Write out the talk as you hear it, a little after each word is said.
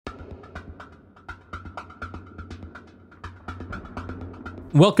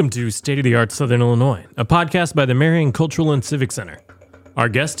Welcome to State of the Art Southern Illinois, a podcast by the Marion Cultural and Civic Center. Our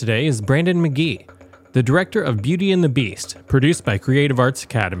guest today is Brandyn McGhee, the director of Beauty and the Beast, produced by Kre8ive Arts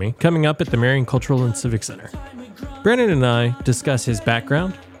Academy, coming up at the Marion Cultural and Civic Center. Brandyn and I discuss his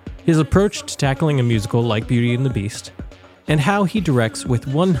background, his approach to tackling a musical like Beauty and the Beast, and how he directs with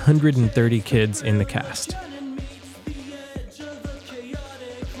 130 kids in the cast.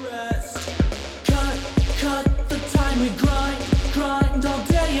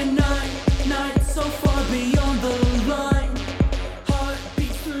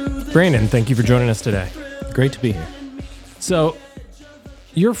 Brandyn, thank you for joining us today. Great to be here. So,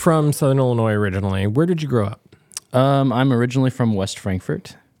 you're from Southern Illinois originally. Where did you grow up? I'm originally from West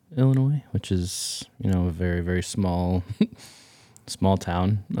Frankfort, Illinois, which is, a very, very small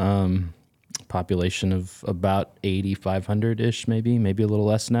town. Population of about 8,500-ish, maybe a little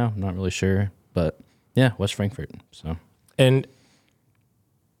less now. I'm not really sure, but yeah, West Frankfort. So, and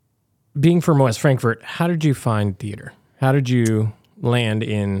being from West Frankfort, how did you find theater? How did you land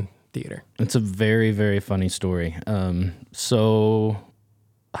in theater? It's a very, very funny story. So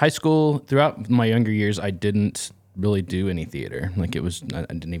high school, throughout my younger years, I didn't really do any theater. I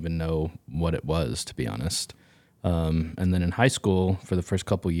didn't even know what it was, to be honest. And then in high school, for the first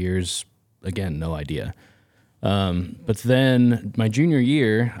couple years, again, no idea. But then my junior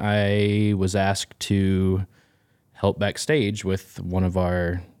year, I was asked to help backstage with one of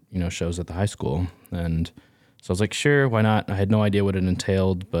our, shows at the high school. And so I was like, sure, why not? I had no idea what it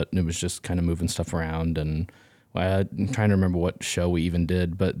entailed, but it was just kind of moving stuff around. And I'm trying to remember what show we even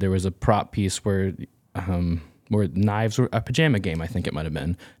did, but there was a prop piece where knives were, a pajama game, I think it might have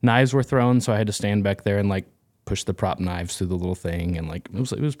been. Knives were thrown, so I had to stand back there and push the prop knives through the little thing, and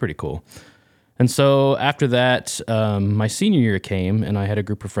it was pretty cool. And so after that, my senior year came, and I had a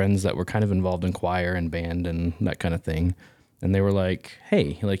group of friends that were kind of involved in choir and band and that kind of thing. And they were like,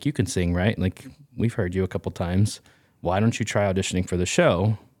 hey, you can sing, right? We've heard you a couple times. Why don't you try auditioning for the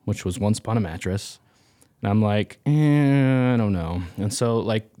show, which was Once Upon a Mattress? And I'm like, I don't know. And so,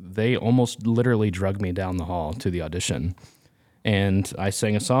 they almost literally drugged me down the hall to the audition. And I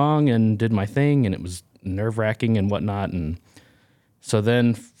sang a song and did my thing, and it was nerve-wracking and whatnot. And so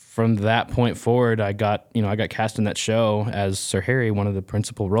then from that point forward, I got cast in that show as Sir Harry, one of the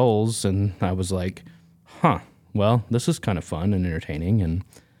principal roles. And I was like, well, this is kind of fun and entertaining. And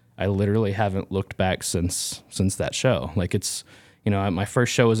I literally haven't looked back since that show. It's, my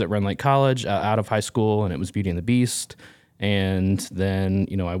first show was at Rend Lake College, out of high school, and it was Beauty and the Beast. And then,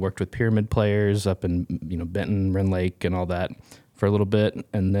 I worked with Pyramid Players up in, Benton, Rend Lake, and all that for a little bit,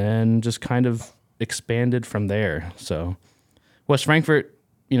 and then just kind of expanded from there. So West Frankfort,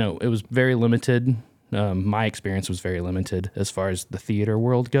 it was very limited. My experience was very limited as far as the theater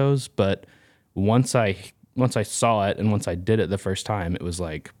world goes. But once I saw it and once I did it the first time, it was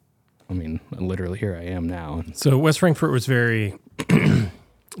literally here I am now. So West Frankfort was very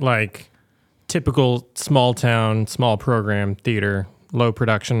typical small town, small program theater, low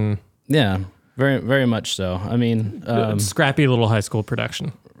production. Yeah, very, very much so. Scrappy little high school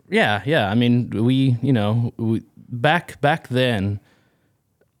production. Yeah. We back then,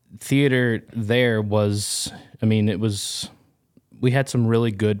 theater there was, we had some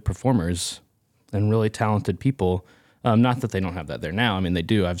really good performers and really talented people. Not that they don't have that there now. They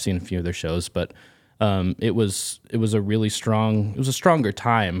do. I've seen a few of their shows, but it was a stronger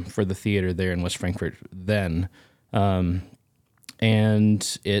time for the theater there in West Frankfort then. And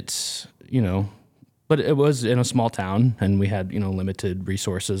it's, but it was in a small town, and we had, limited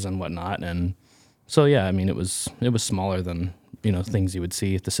resources and whatnot. And so, yeah, it was smaller than, things you would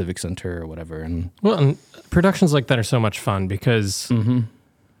see at the Civic Center or whatever. And productions like that are so much fun because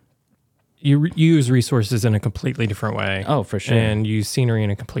you use resources in a completely different way. Oh, for sure. And use scenery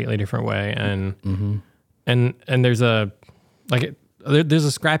in a completely different way. And and there's a there's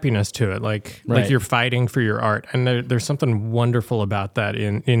a scrappiness to it. Like you're fighting for your art. And there's something wonderful about that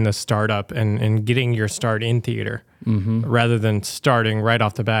in the startup and getting your start in theater rather than starting right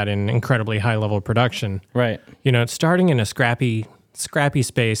off the bat in incredibly high level production. Right. Starting in a scrappy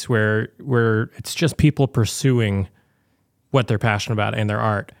space where it's just people pursuing what they're passionate about and their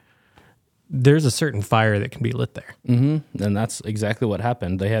art. There's a certain fire that can be lit there. Mm-hmm. And that's exactly what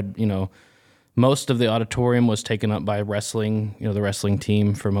happened. They had, most of the auditorium was taken up by wrestling, the wrestling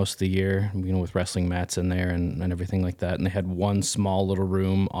team for most of the year, with wrestling mats in there and everything like that. And they had one small little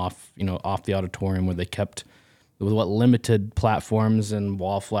room off the auditorium where they kept with what limited platforms and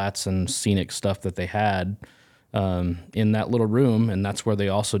wall flats and scenic stuff that they had in that little room. And that's where they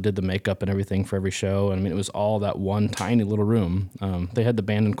also did the makeup and everything for every show. And it was all that one tiny little room. They had the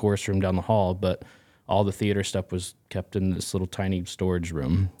band and chorus room down the hall, but all the theater stuff was kept in this little tiny storage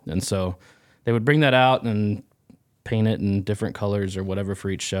room. And so they would bring that out and paint it in different colors or whatever for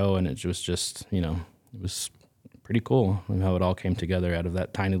each show. And it was just, it was pretty cool how it all came together out of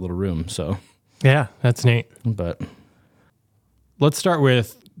that tiny little room. So yeah, that's neat. But let's start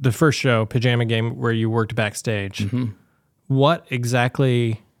with the first show, Pajama Game, where you worked backstage. Mm-hmm. What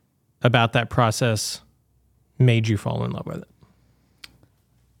exactly about that process made you fall in love with it?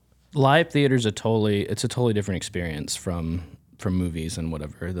 Live theater is a totally different experience from movies and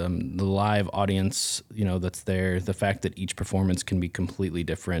whatever. The live audience, that's there. The fact that each performance can be completely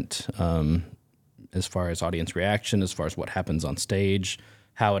different, as far as audience reaction, as far as what happens on stage,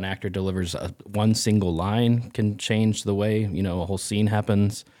 how an actor delivers one single line can change the way a whole scene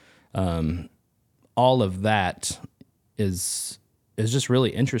happens. All of that is just really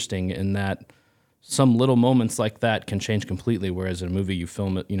interesting in that some little moments like that can change completely. Whereas in a movie, you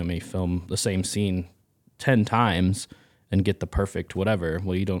film it, may film the same scene 10 times and get the perfect whatever.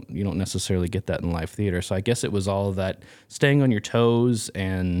 Well, you don't necessarily get that in live theater. So I guess it was all of that staying on your toes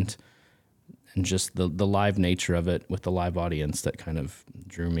and just the live nature of it with the live audience that kind of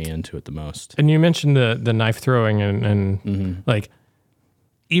drew me into it the most. And you mentioned the knife throwing and Mm-hmm. like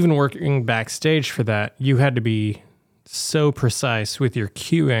even working backstage for that, you had to be so precise with your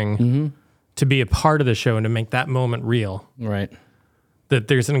cueing Mm-hmm. to be a part of the show and to make that moment real. Right. That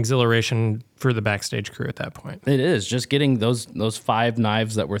there's an exhilaration for the backstage crew at that point. It is just getting those 5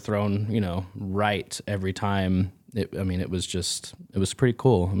 knives that were thrown, right every time. It was pretty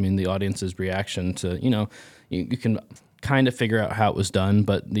cool. I mean, the audience's reaction to, you can kind of figure out how it was done,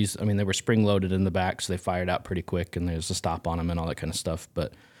 but they were spring loaded in the back, so they fired out pretty quick and there's a stop on them and all that kind of stuff.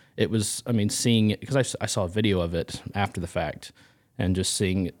 But it was, seeing it, because I saw a video of it after the fact and just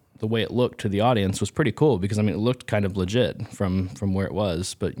seeing the way it looked to the audience was pretty cool because, it looked kind of legit from where it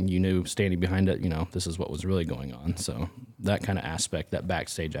was, but you knew standing behind it, this is what was really going on. So that kind of aspect, that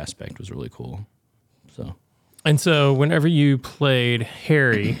backstage aspect was really cool. So. And so whenever you played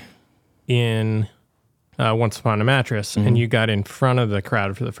Harry in Once Upon a Mattress Mm-hmm. and you got in front of the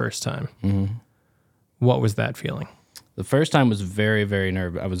crowd for the first time, Mm-hmm. what was that feeling? The first time was very, very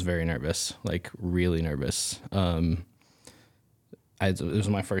nervous. I was very nervous, like really nervous. It was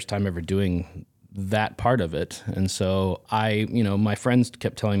my first time ever doing that part of it. And so my friends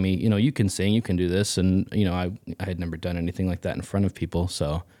kept telling me, you can sing, you can do this. And, I had never done anything like that in front of people.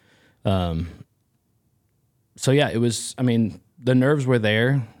 So, yeah, it was, the nerves were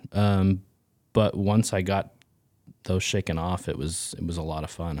there. But once I got those shaken off, it was a lot of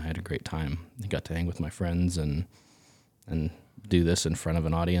fun. I had a great time. I got to hang with my friends and do this in front of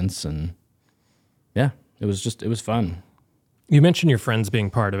an audience. And yeah, it was fun. You mentioned your friends being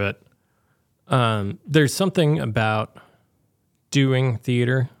part of it. There's something about doing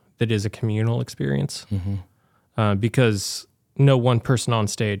theater that is a communal experience, because no one person on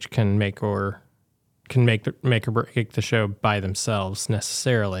stage can make or break the show by themselves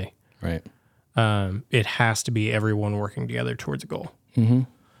necessarily. Right. It has to be everyone working together towards a goal.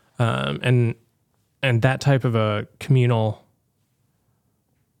 Mm-hmm. And that type of a communal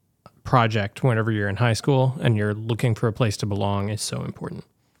project whenever you're in high school and you're looking for a place to belong is so important.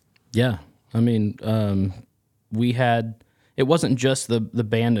 Yeah. It wasn't just the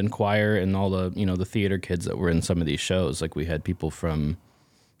band and choir and all the, the theater kids that were in some of these shows. Like we had people from,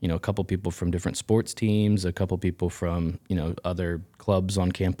 a couple people from different sports teams, a couple people from, other clubs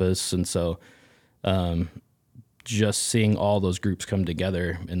on campus. And so, just seeing all those groups come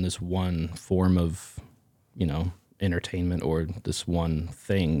together in this one form of, entertainment or this one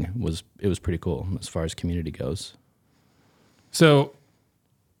thing was pretty cool as far as community goes. So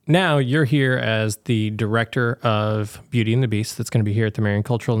now you're here as the director of Beauty and the Beast. That's going to be here at the Marion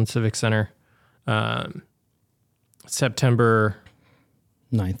Cultural and Civic Center, September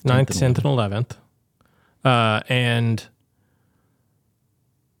 9th, 10th, and 11th. And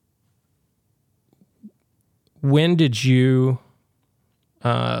when did you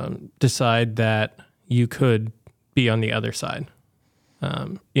decide that you could be on the other side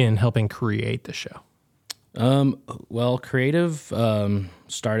in helping create the show? Well, Kre8ive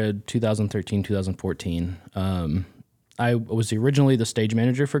started 2013, 2014. I was originally the stage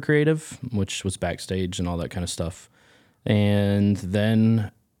manager for Kre8ive, which was backstage and all that kind of stuff. And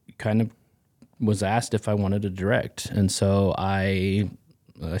then kind of was asked if I wanted to direct. And so I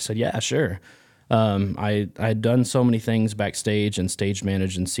said, yeah, sure. I had done so many things backstage and stage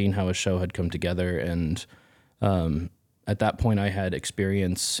managed and seen how a show had come together. And at that point, I had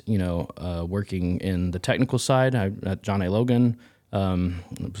experience, working in the technical side at John A. Logan.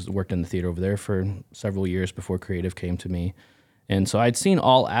 Worked in the theater over there for several years before Kre8ive came to me. And so I'd seen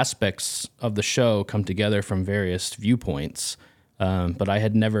all aspects of the show come together from various viewpoints, but I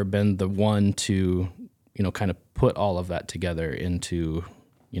had never been the one to, kind of put all of that together into,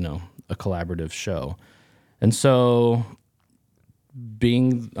 a collaborative show. And so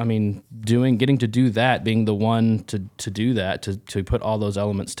getting to do that, being the one to do that, to put all those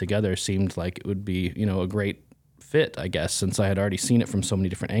elements together seemed like it would be, a great fit, I guess, since I had already seen it from so many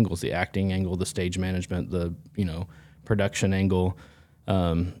different angles, the acting angle, the stage management, the, production angle.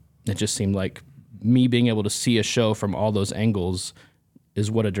 It just seemed like me being able to see a show from all those angles is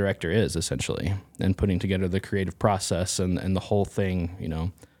what a director is, essentially, and putting together the creative process and the whole thing,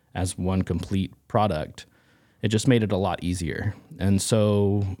 as one complete product. It just made it a lot easier. And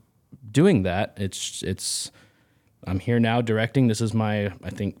so doing that, I'm here now directing. This is my, I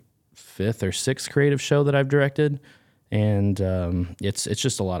think, 5th or 6th creative show that I've directed. And it's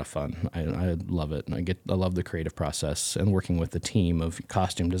just a lot of fun. I love it. I love the creative process and working with the team of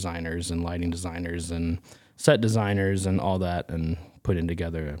costume designers and lighting designers and set designers and all that, and putting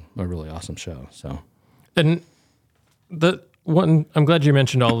together a really awesome show. So, and I'm glad you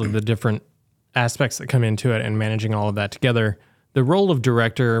mentioned all of the different aspects that come into it and managing all of that together. The role of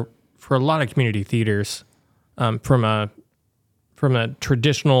director for a lot of community theaters, from a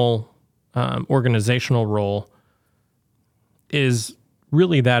traditional organizational role, is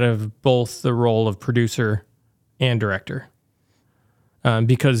really that of both the role of producer and director,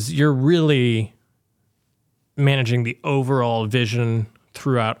 because you're really managing the overall vision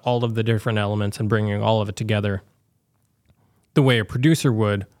throughout all of the different elements and bringing all of it together the way a producer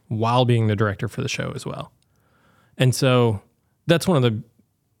would, while being the director for the show as well. And so that's one of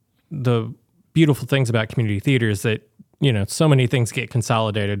the beautiful things about community theater is that, so many things get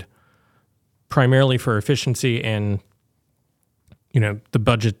consolidated primarily for efficiency, and the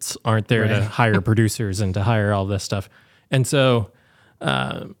budgets aren't there to hire producers and to hire all this stuff. And so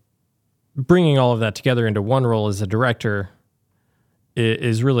bringing all of that together into one role as a director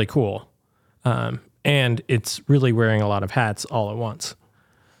is really cool. And it's really wearing a lot of hats all at once.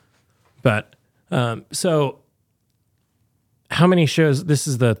 But so how many shows? This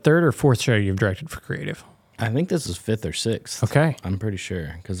is the 3rd or 4th show you've directed for Kre8ive? I think this is 5th or 6th. Okay. I'm pretty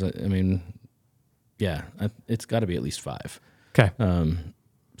sure. Because, it's got to be at least 5. Okay.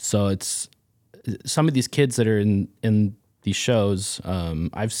 So it's some of these kids that are in these shows,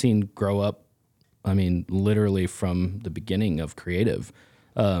 I've seen grow up, literally from the beginning of Kre8ive.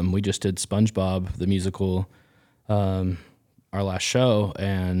 We just did SpongeBob, the musical, our last show,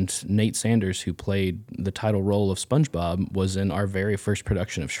 and Nate Sanders, who played the title role of SpongeBob, was in our very first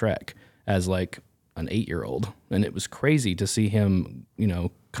production of Shrek as like an 8-year-old. And it was crazy to see him,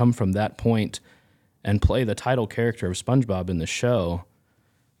 come from that point and play the title character of SpongeBob in the show,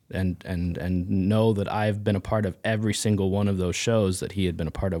 and know that I've been a part of every single one of those shows that he had been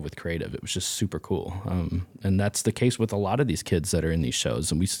a part of with Kre8ive. It was just super cool. And that's the case with a lot of these kids that are in these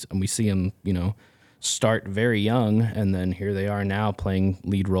shows. And we see them, start very young, and then here they are now playing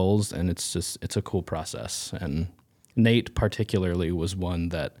lead roles, and it's a cool process. And Nate particularly was one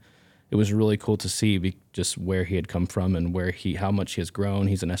that it was really cool to see just where he had come from and how much he has grown.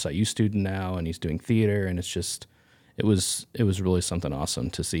 He's an SIU student now, and he's doing theater, and it was really something awesome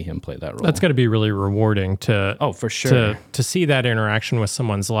to see him play that role. That's got to be really rewarding for sure. To see that interaction with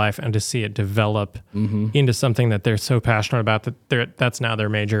someone's life and to see it develop into something that they're so passionate about that that's now their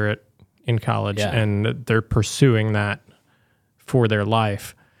major in college, and they're pursuing that for their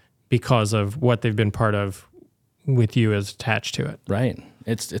life because of what they've been part of with you as attached to it. Right.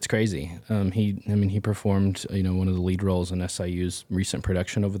 It's crazy. He performed, one of the lead roles in SIU's recent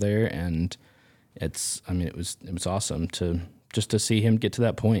production over there, and it was awesome to see him get to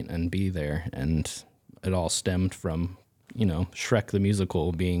that point and be there. And it all stemmed from, Shrek the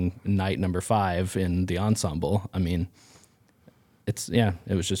musical being night number 5 in the ensemble. It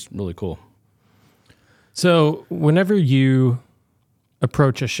was just really cool. So whenever you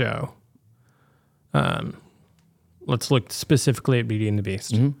approach a show, let's look specifically at Beauty and the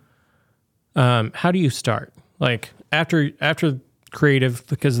Beast. Mm-hmm. How do you start? Like after Kre8ive,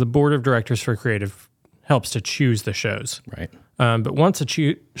 because the board of directors for Kre8ive helps to choose the shows. Right. But once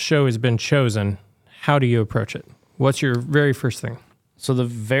a show has been chosen, how do you approach it? What's your very first thing? So the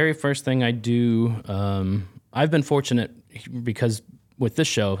very first thing I do, I've been fortunate because with this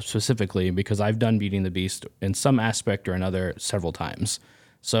show specifically, because I've done Beauty and the Beast in some aspect or another several times.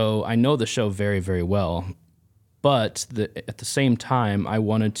 So I know the show very, very well. But at the same time, I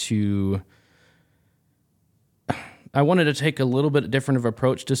wanted to take a little bit different of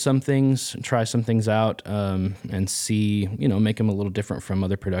approach to some things, try some things out, and see, make them a little different from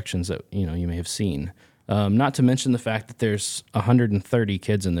other productions that, you may have seen. Not to mention the fact that there's 130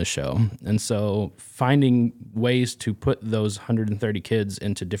 kids in this show. And so finding ways to put those 130 kids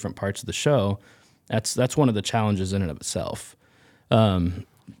into different parts of the show, that's one of the challenges in and of itself.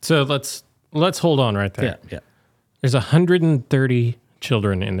 So let's hold on right there. Yeah. There's 130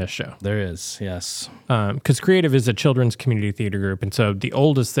 children in this show. There is, yes. Because Kre8ive is a children's community theater group, and so the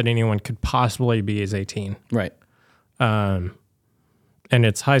oldest that anyone could possibly be is 18. Right. And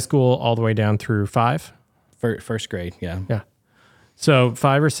it's high school all the way down through 5? First grade, yeah. Yeah. So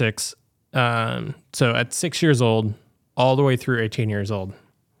 5 or 6. So at 6 years old, all the way through 18 years old.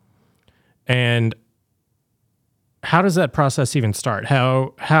 And how does that process even start?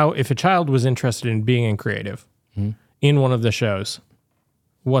 How if a child was interested in being in Kre8ive in one of the shows,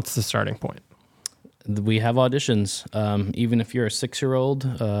 what's the starting point? We have auditions. Even if you're a 6-year-old,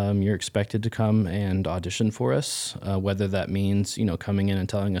 you're expected to come and audition for us, whether that means, coming in and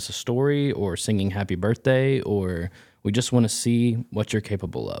telling us a story or singing happy birthday, or we just want to see what you're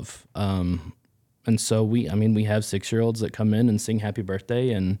capable of. And so we have 6-year-olds that come in and sing happy birthday,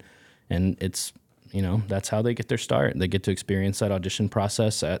 and it's, that's how they get their start. They get to experience that audition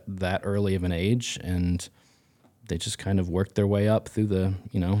process at that early of an age, and they just kind of work their way up through the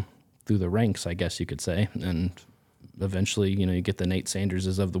ranks, I guess you could say. And eventually, you get the Nate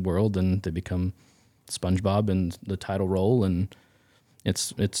Sanderses of the world, and they become SpongeBob in the title role. And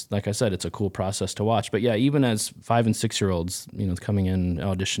it's like I said, it's a cool process to watch. But yeah, even as 5 and 6-year-olds, coming in,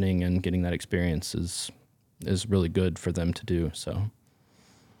 auditioning, and getting that experience is really good for them to do. So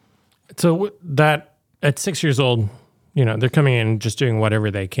that at 6 years old, they're coming in just doing whatever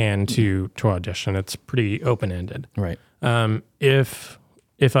they can to audition. It's pretty open-ended. Right.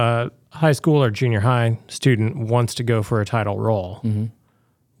 If a high school or junior high student wants to go for a title role,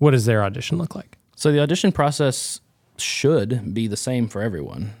 what does their audition look like? So the audition process should be the same for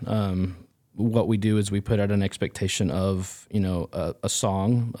everyone. What we do is we put out an expectation of, a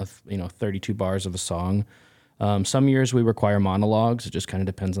song, 32 bars of a song. Some years we require monologues. It just kind of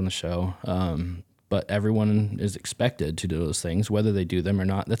depends on the show. But everyone is expected to do those things, whether they do them or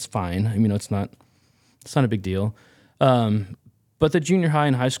not. That's fine. It's not a big deal. But the junior high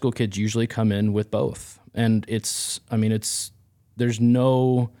and high school kids usually come in with both. And there's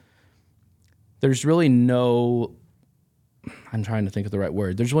really no, I'm trying to think of the right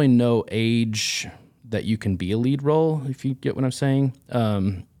word. There's really no age that you can be a lead role, if you get what I'm saying.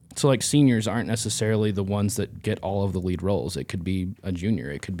 So like seniors aren't necessarily the ones that get all of the lead roles. It could be a junior.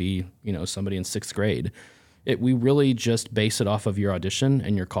 It could be, somebody in 6th grade. We really just base it off of your audition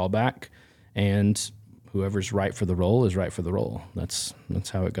and your callback, and whoever's right for the role is right for the role. That's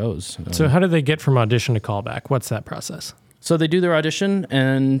how it goes. So how do they get from audition to callback? What's that process? So they do their audition,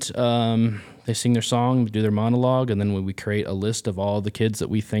 and they sing their song, do their monologue, and then we create a list of all the kids that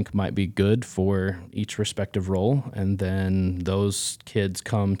we think might be good for each respective role. And then those kids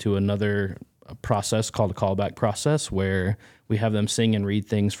come to another process called a callback process, where we have them sing and read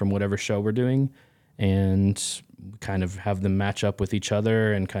things from whatever show we're doing, and kind of have them match up with each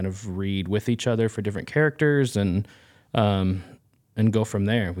other and kind of read with each other for different characters, and go from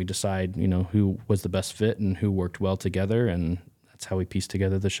there. We decide, who was the best fit and who worked well together, and that's how we piece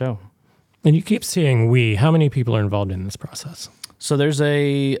together the show. And you keep saying we. How many people are involved in this process? So there's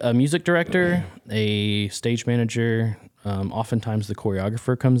a music director, a stage manager. Oftentimes the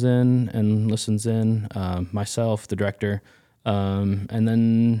choreographer comes in and listens in, myself, the director. And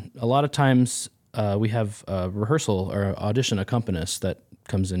then a lot of times we have a rehearsal or audition accompanist that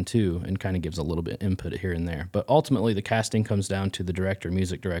comes in too and kind of gives a little bit input here and there. But ultimately the casting comes down to the director,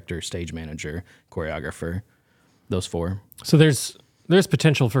 music director, stage manager, choreographer, those 4. So there's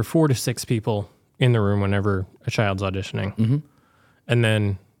potential for 4 to 6 people in the room whenever a child's auditioning. Mm-hmm. And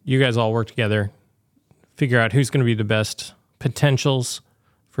then you guys all work together, figure out who's going to be the best potentials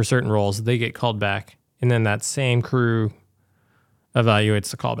for certain roles. They get called back, and then that same crew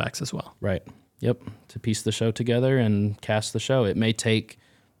evaluates the callbacks as well. Right. Yep. To piece the show together and cast the show. It may take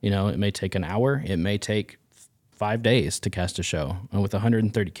an hour. It may take 5 days to cast a show. And with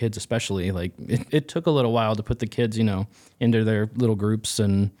 130 kids especially, it took a little while to put the kids, into their little groups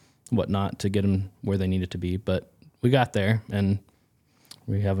and whatnot to get them where they needed to be. But we got there, and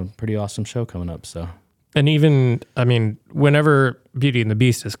we have a pretty awesome show coming up. So, and even, whenever Beauty and the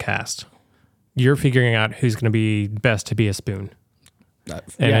Beast is cast, you're figuring out who's going to be best to be a spoon. And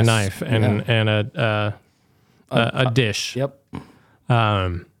yes. A knife and a dish. Yep.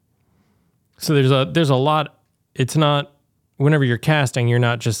 So there's a lot. It's not, whenever you're casting, you're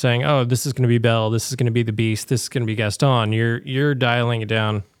not just saying, oh, this is going to be Belle, this is going to be the Beast, this is going to be Gaston. You're dialing it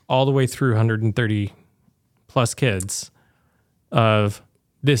down all the way through 130 plus kids of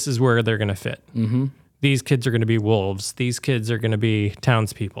this is where they're going to fit. Mm-hmm. these kids are going to be wolves. These kids are going to be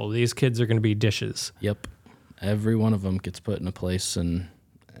townspeople. These kids are going to be dishes. Yep. Every one of them gets put in a place, and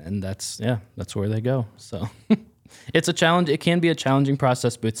that's where they go. So it's a challenge. It can be a challenging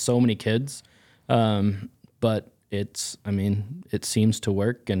process with so many kids, but it seems to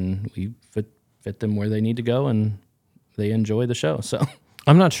work, and we fit them where they need to go, and they enjoy the show. So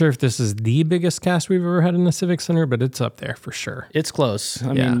I'm not sure if this is the biggest cast we've ever had in the Civic Center, but it's up there for sure. It's close.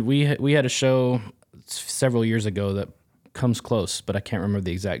 I mean, we had a show several years ago that comes close, but I can't remember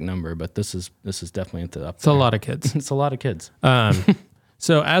the exact number. But this is definitely up there. It's a lot of kids. It's a lot of kids.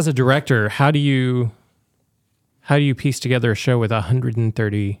 So as a director, how do you piece together a show with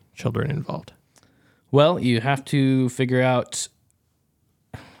 130 children involved? Well, you have to figure out.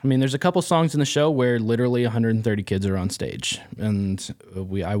 I mean, there's a couple songs in the show where literally 130 kids are on stage, and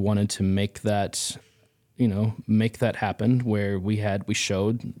I wanted to make that happen where we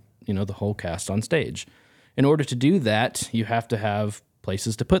showed the whole cast on stage. In order to do that, you have to have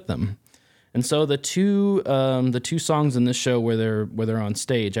places to put them. And so the two songs in this show where they're on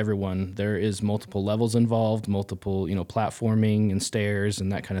stage, there is multiple levels involved, multiple platforming and stairs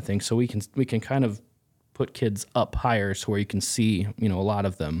and that kind of thing. So we can kind of put kids up higher so where you can see a lot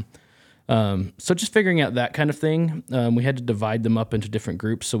of them. So just figuring out that kind of thing, we had to divide them up into different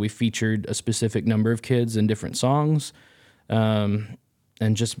groups. So we featured a specific number of kids in different songs.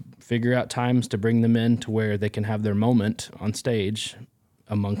 And just figure out times to bring them in to where they can have their moment on stage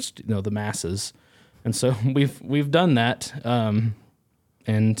amongst the masses. And so we've done that,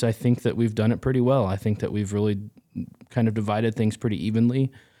 and I think that we've done it pretty well. I think that we've really kind of divided things pretty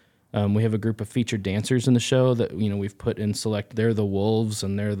evenly. We have a group of featured dancers in the show that we've put in select. They're the wolves,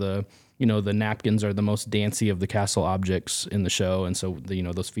 and they're the the napkins are the most dancey of the castle objects in the show, and so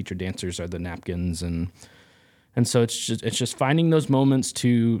those featured dancers are the napkins and so it's just finding those moments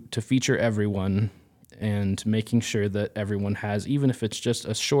to feature everyone and making sure that everyone has, even if it's just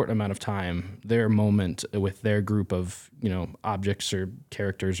a short amount of time, their moment with their group of, objects or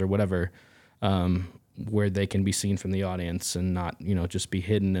characters or whatever, where they can be seen from the audience and not, just be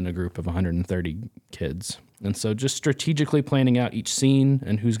hidden in a group of 130 kids. And so just strategically planning out each scene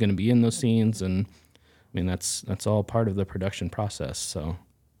and who's going to be in those scenes. And I mean, that's all part of the production process. So.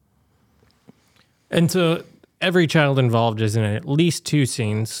 And so every child involved is in at least 2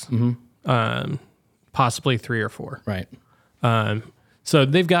 scenes, possibly 3 or 4. Right. So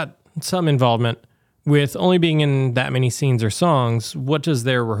they've got some involvement. With only being in that many scenes or songs, what does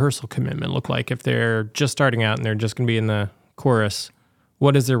their rehearsal commitment look like? If they're just starting out and they're just going to be in the chorus,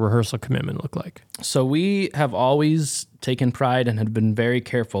 what does their rehearsal commitment look like? So we have always taken pride and have been very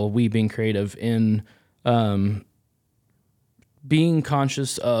careful, we being Kre8ive, in being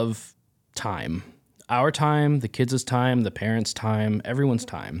conscious of time. Our time, the kids' time, the parents' time, everyone's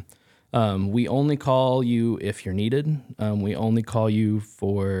time. We only call you if you're needed. We only call you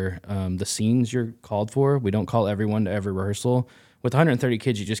for the scenes you're called for. We don't call everyone to every rehearsal. With 130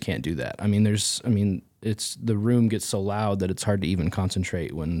 kids, you just can't do that. It's the room gets so loud that it's hard to even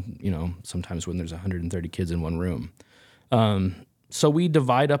concentrate when, sometimes when there's 130 kids in one room. So we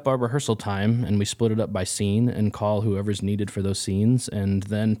divide up our rehearsal time and we split it up by scene and call whoever's needed for those scenes. And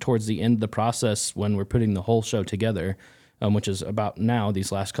then towards the end of the process, when we're putting the whole show together, which is about now,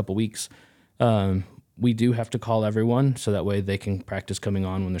 these last couple weeks, we do have to call everyone so that way they can practice coming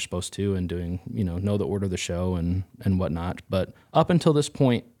on when they're supposed to and doing, know the order of the show and whatnot. But up until this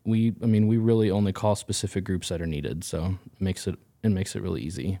point, we really only call specific groups that are needed. So it makes it really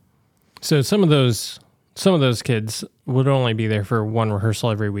easy. So some of those kids would only be there for one rehearsal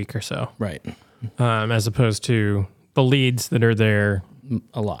every week or so. Right. As opposed to the leads that are there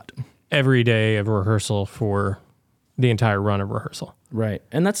a lot every day of rehearsal for the entire run of rehearsal. Right.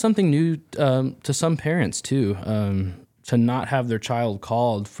 And that's something new to some parents too, to not have their child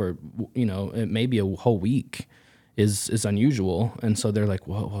called for, maybe a whole week is unusual. And so they're like,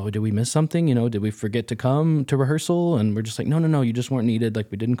 whoa, did we miss something? Did we forget to come to rehearsal? And we're just like, no, you just weren't needed. Like,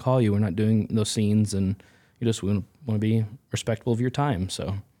 we didn't call you. We're not doing those scenes. And you just want to be respectful of your time.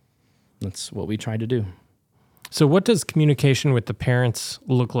 So that's what we try to do. So what does communication with the parents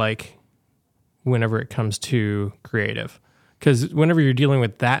look like whenever it comes to Kre8ive? Because whenever you're dealing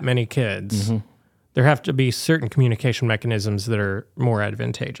with that many kids, there have to be certain communication mechanisms that are more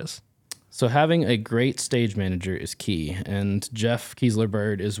advantageous. So having a great stage manager is key, and Jeff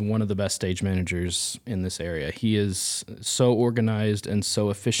Kiesler-Bird is one of the best stage managers in this area. He is so organized and so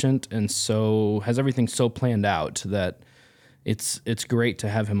efficient and so has everything so planned out that it's great to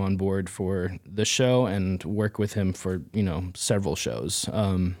have him on board for the show and work with him for, several shows.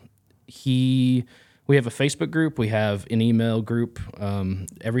 We We have a Facebook group. We have an email group.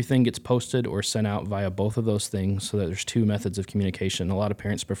 Everything gets posted or sent out via both of those things, so that there's two methods of communication. A lot of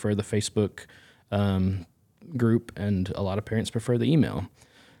parents prefer the Facebook group, and a lot of parents prefer the email.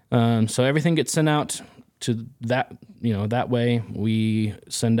 So everything gets sent out to that, that way. We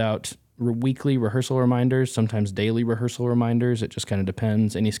send out weekly rehearsal reminders, sometimes daily rehearsal reminders. It just kind of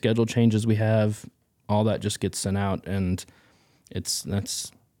depends. Any schedule changes we have, all that just gets sent out, and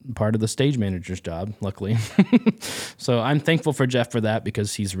that's part of the stage manager's job, luckily. So I'm thankful for Jeff for that,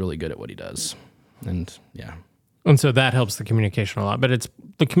 because he's really good at what he does. And yeah. And so that helps the communication a lot, but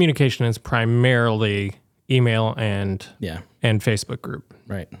the communication is primarily email and Facebook group.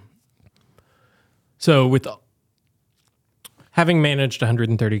 Right. So with having managed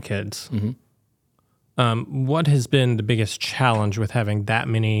 130 kids, what has been the biggest challenge with having that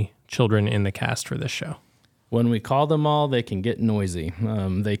many children in the cast for this show? When we call them all, they can get noisy.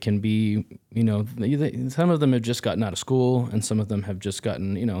 They can be, some of them have just gotten out of school, and some of them have just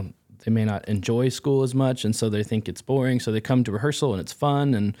gotten, they may not enjoy school as much, and so they think it's boring. So they come to rehearsal and it's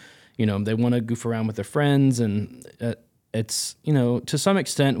fun, and, they want to goof around with their friends, and it's, to some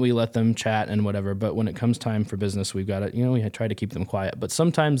extent we let them chat and whatever, but when it comes time for business, we've got to, we try to keep them quiet. But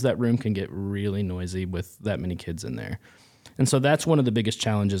sometimes that room can get really noisy with that many kids in there. And so that's one of the biggest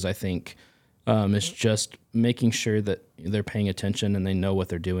challenges, I think, is just making sure that they're paying attention and they know what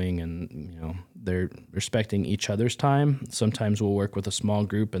they're doing, and they're respecting each other's time. Sometimes we'll work with a small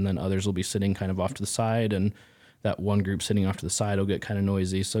group, and then others will be sitting kind of off to the side, and that one group sitting off to the side will get kind of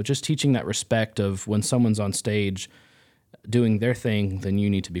noisy. So just teaching that respect of when someone's on stage doing their thing, then you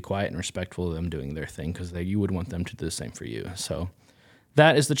need to be quiet and respectful of them doing their thing, because you would want them to do the same for you. So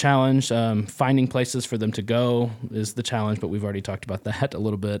that is the challenge. Finding places for them to go is the challenge, but we've already talked about that a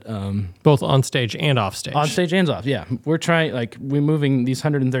little bit. Both on stage and off stage. On stage and off, yeah. We're we're moving these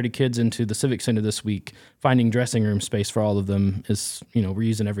 130 kids into the Civic Center this week. Finding dressing room space for all of them is, we're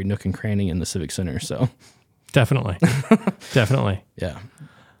using every nook and cranny in the Civic Center, so. Definitely. Definitely. Yeah.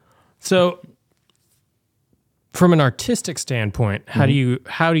 So from an artistic standpoint, how do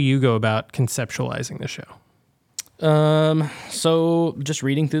you go about conceptualizing the show? So just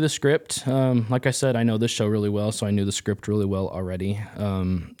reading through the script, like I said, I know this show really well, so I knew the script really well already.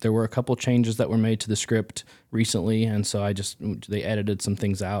 There were a couple changes that were made to the script recently, and so they edited some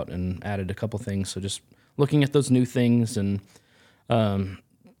things out and added a couple things. So just looking at those new things and,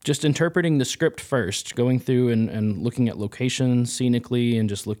 just interpreting the script first, going through and looking at locations scenically, and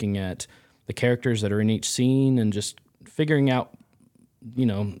just looking at the characters that are in each scene, and just figuring out,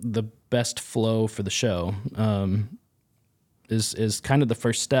 the best flow for the show, is kind of the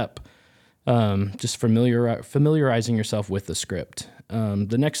first step. Just familiarizing yourself with the script.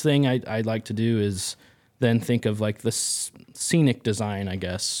 The next thing I'd like to do is then think of like the scenic design, I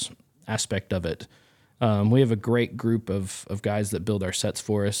guess, aspect of it. We have a great group of guys that build our sets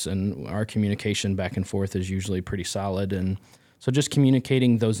for us, and our communication back and forth is usually pretty solid. And so just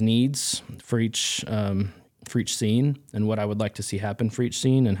communicating those needs for each scene, and what I would like to see happen for each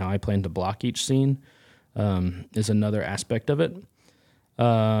scene, and how I plan to block each scene, is another aspect of it.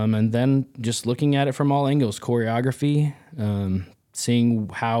 And then just looking at it from all angles, choreography, seeing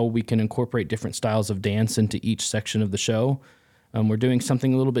how we can incorporate different styles of dance into each section of the show. We're doing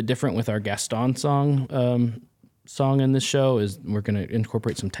something a little bit different with our Gaston song in this show. Is we're going to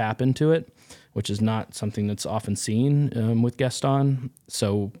incorporate some tap into it, which is not something that's often seen with Gaston.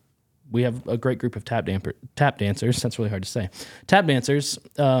 So we have a great group of tap dancers. That's really hard to say. Tap dancers,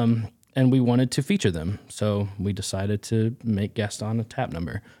 and we wanted to feature them. So we decided to make Gaston a tap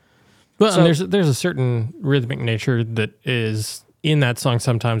number. Well, and there's a certain rhythmic nature that is in that song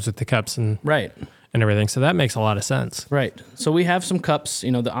sometimes with the cups and right. And everything. So that makes a lot of sense. Right. So we have some cups,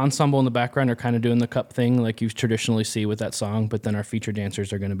 the ensemble in the background are kind of doing the cup thing like you traditionally see with that song, but then our featured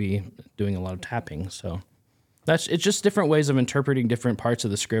dancers are going to be doing a lot of tapping. So it's just different ways of interpreting different parts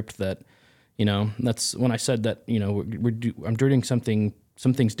of the script that, that's when I said that, I'm doing some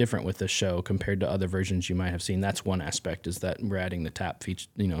things different with this show compared to other versions you might have seen. That's one aspect, is that we're adding the tap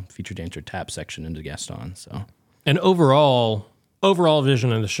featured dancer tap section into Gaston. So, and overall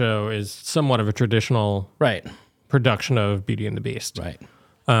vision of the show is somewhat of a traditional production of Beauty and the Beast. Right.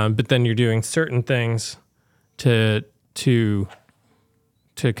 But then you're doing certain things to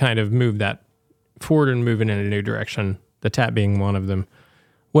kind of move that forward and move it in a new direction, the tap being one of them.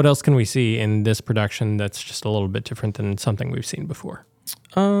 What else can we see in this production that's just a little bit different than something we've seen before?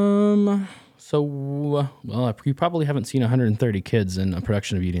 You probably haven't seen 130 kids in a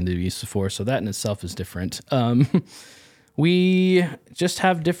production of Beauty and the Beast before, so that in itself is different. We just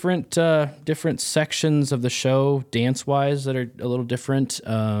have different sections of the show, dance-wise, that are a little different.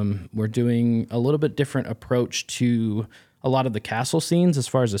 We're doing a little bit different approach to a lot of the castle scenes as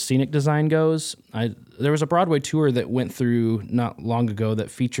far as the scenic design goes. There was a Broadway tour that went through not long ago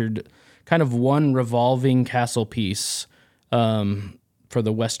that featured kind of one revolving castle piece for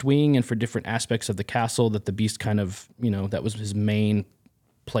the West Wing and for different aspects of the castle that the Beast kind of, that was his main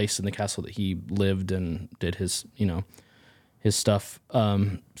place in the castle that he lived and did his, his stuff.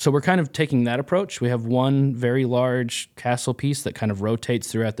 So we're kind of taking that approach. We have one very large castle piece that kind of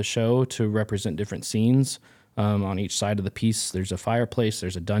rotates throughout the show to represent different scenes. On each side of the piece, there's a fireplace,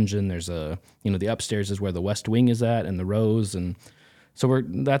 there's a dungeon, there's the upstairs is where the West Wing is at and the Rose. And so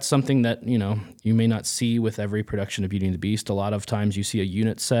that's something that, you may not see with every production of Beauty and the Beast. A lot of times you see a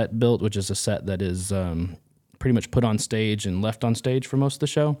unit set built, which is a set that is pretty much put on stage and left on stage for most of the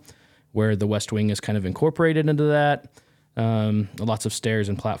show, where the West Wing is kind of incorporated into that. Lots of stairs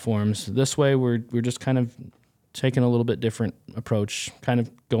and platforms. This way, we're just kind of taking a little bit different approach, kind of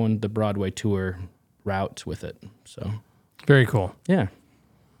going the Broadway tour route with it. So very cool. Yeah.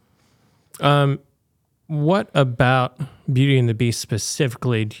 What about Beauty and the Beast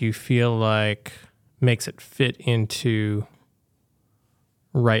specifically do you feel like makes it fit into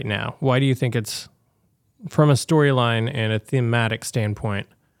right now? Why do you think it's, from a storyline and a thematic standpoint,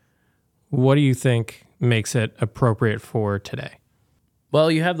 what do you think makes it appropriate for today?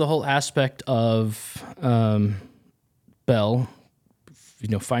 Well, you have the whole aspect of Belle,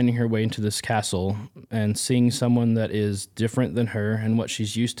 finding her way into this castle and seeing someone that is different than her and what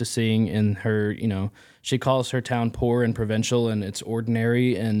she's used to seeing in her, she calls her town poor and provincial and it's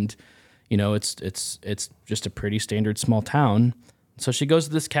ordinary and, it's just a pretty standard small town. So she goes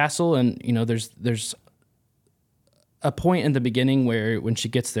to this castle and, there's a point in the beginning where when she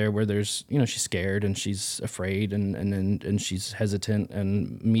gets there where there's, she's scared and she's afraid and she's hesitant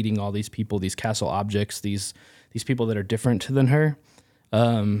and meeting all these people, these castle objects, these people that are different than her.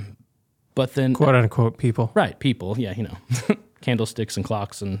 But then quote unquote people, right? People. Yeah. Candlesticks and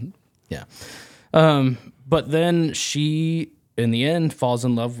clocks and yeah. But then she, in the end, falls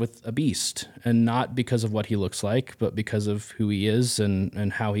in love with a beast, and not because of what he looks like, but because of who he is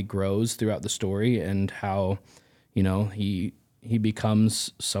and how he grows throughout the story and how, he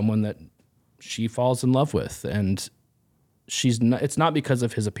becomes someone that she falls in love with. And it's not because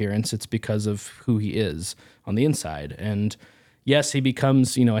of his appearance, it's because of who he is on the inside. And yes, he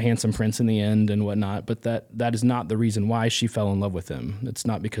becomes, a handsome prince in the end and whatnot, but that is not the reason why she fell in love with him. It's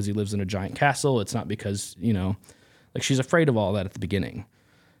not because he lives in a giant castle. It's not because, she's afraid of all that at the beginning,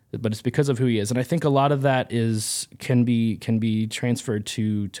 but it's because of who he is. And I think a lot of that can be transferred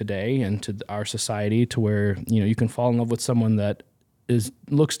to today and to our society, to where, you can fall in love with someone that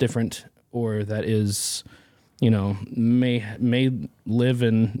looks different, or that is, may live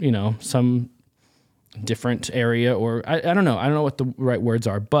in, some different area, or I don't know. I don't know what the right words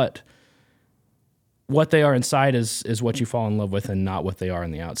are, but what they are inside is what you fall in love with, and not what they are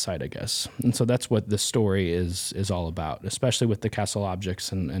on the outside, I guess. And so that's what this story is all about, especially with the castle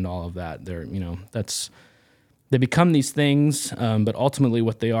objects and all of that. They become these things, but ultimately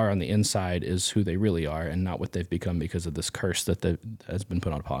what they are on the inside is who they really are, and not what they've become because of this curse that has been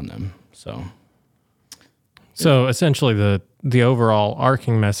put upon them. So essentially the overall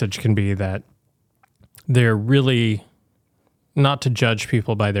arcing message can be that they're really not to judge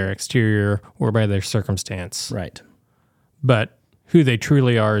people by their exterior or by their circumstance. Right. But who they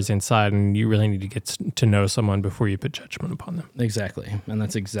truly are is inside, and you really need to get to know someone before you put judgment upon them. Exactly. And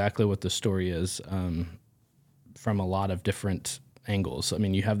that's exactly what the story is, from a lot of different angles. I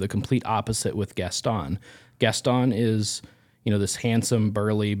mean, you have the complete opposite with Gaston. Gaston is, this handsome,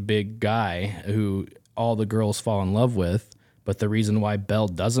 burly, big guy who all the girls fall in love with. But the reason why Belle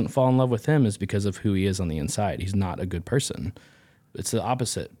doesn't fall in love with him is because of who he is on the inside. He's not a good person. It's the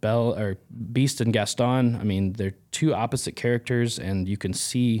opposite. Beast and Gaston, I mean, they're two opposite characters, and you can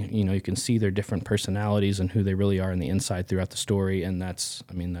see their different personalities and who they really are on the inside throughout the story. And that's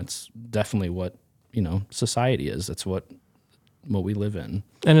definitely what, society is. That's what we live in.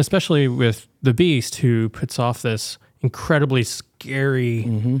 And especially with the Beast, who puts off this incredibly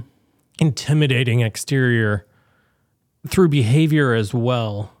scary, intimidating exterior through behavior as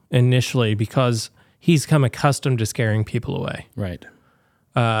well, initially, because he's come accustomed to scaring people away. Right.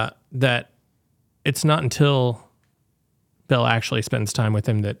 That it's not until Belle actually spends time with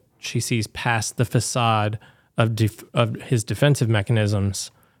him that she sees past the facade of his defensive mechanisms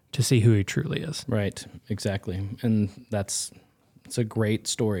to see who he truly is. Right, exactly. And it's a great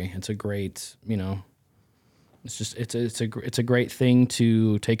story. It's a great, It's just it's a great thing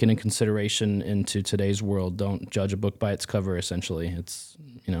to take into consideration into today's world. Don't judge a book by its cover. Essentially, it's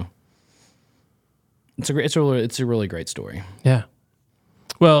it's a really great story. Yeah.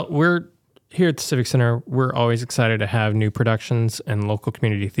 Well, we're here at the Civic Center. We're always excited to have new productions and local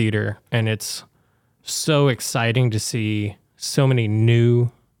community theater, and it's so exciting to see so many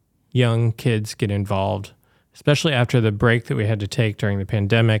new young kids get involved, especially after the break that we had to take during the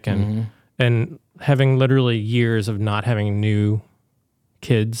pandemic and having literally years of not having new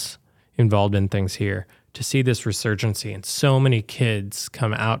kids involved in things here. To see this resurgency and so many kids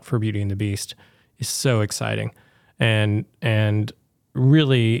come out for Beauty and the Beast is so exciting and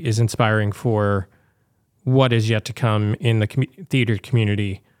really is inspiring for what is yet to come in the theater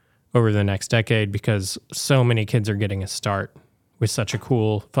community over the next decade, because so many kids are getting a start with such a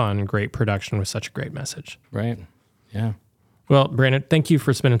cool, fun, great production with such a great message. Right. Yeah. Well, Brandon, thank you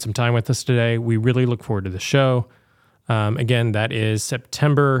for spending some time with us today. We really look forward to the show. Again, that is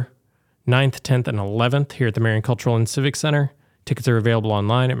September 9th, 10th, and 11th here at the Marion Cultural and Civic Center. Tickets are available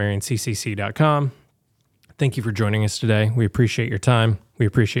online at marionccc.com. Thank you for joining us today. We appreciate your time. We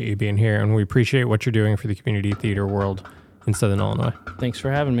appreciate you being here, and we appreciate what you're doing for the community theater world in Southern Illinois. Thanks for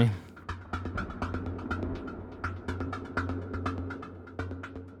having me.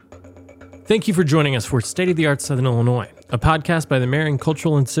 Thank you for joining us for State of the Arts Southern Illinois, a podcast by the Marion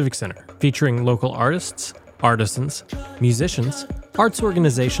Cultural and Civic Center, featuring local artists, artisans, musicians, arts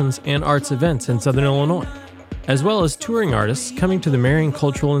organizations, and arts events in Southern Illinois, as well as touring artists coming to the Marion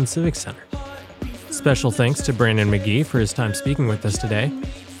Cultural and Civic Center. Special thanks to Brandyn McGhee for his time speaking with us today,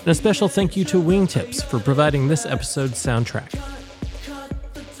 and a special thank you to Wingtips for providing this episode's soundtrack.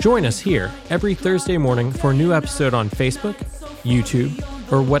 Join us here every Thursday morning for a new episode on Facebook, YouTube,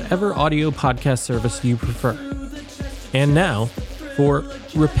 or whatever audio podcast service you prefer. And now for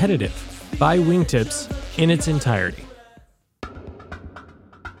Repetitive by Wingtips in its entirety.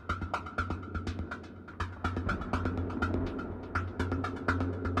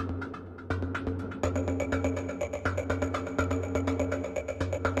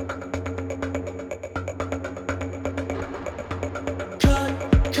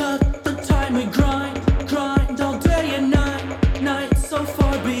 Cut the time we grind all day and night so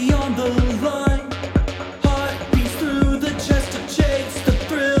far beyond the line. Heart beats through the chest to chase the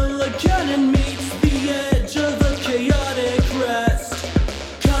thrill again and meets the edge of a chaotic rest.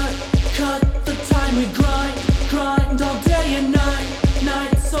 Cut the time we grind all day and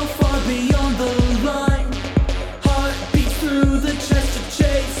night so far beyond the line. Heart beats through the chest to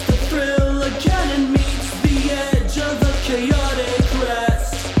chase the thrill again and meets the edge of a chaotic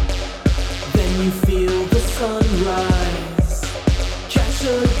rest. Then you feel the sunrise, catch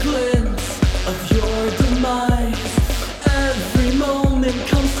a glimpse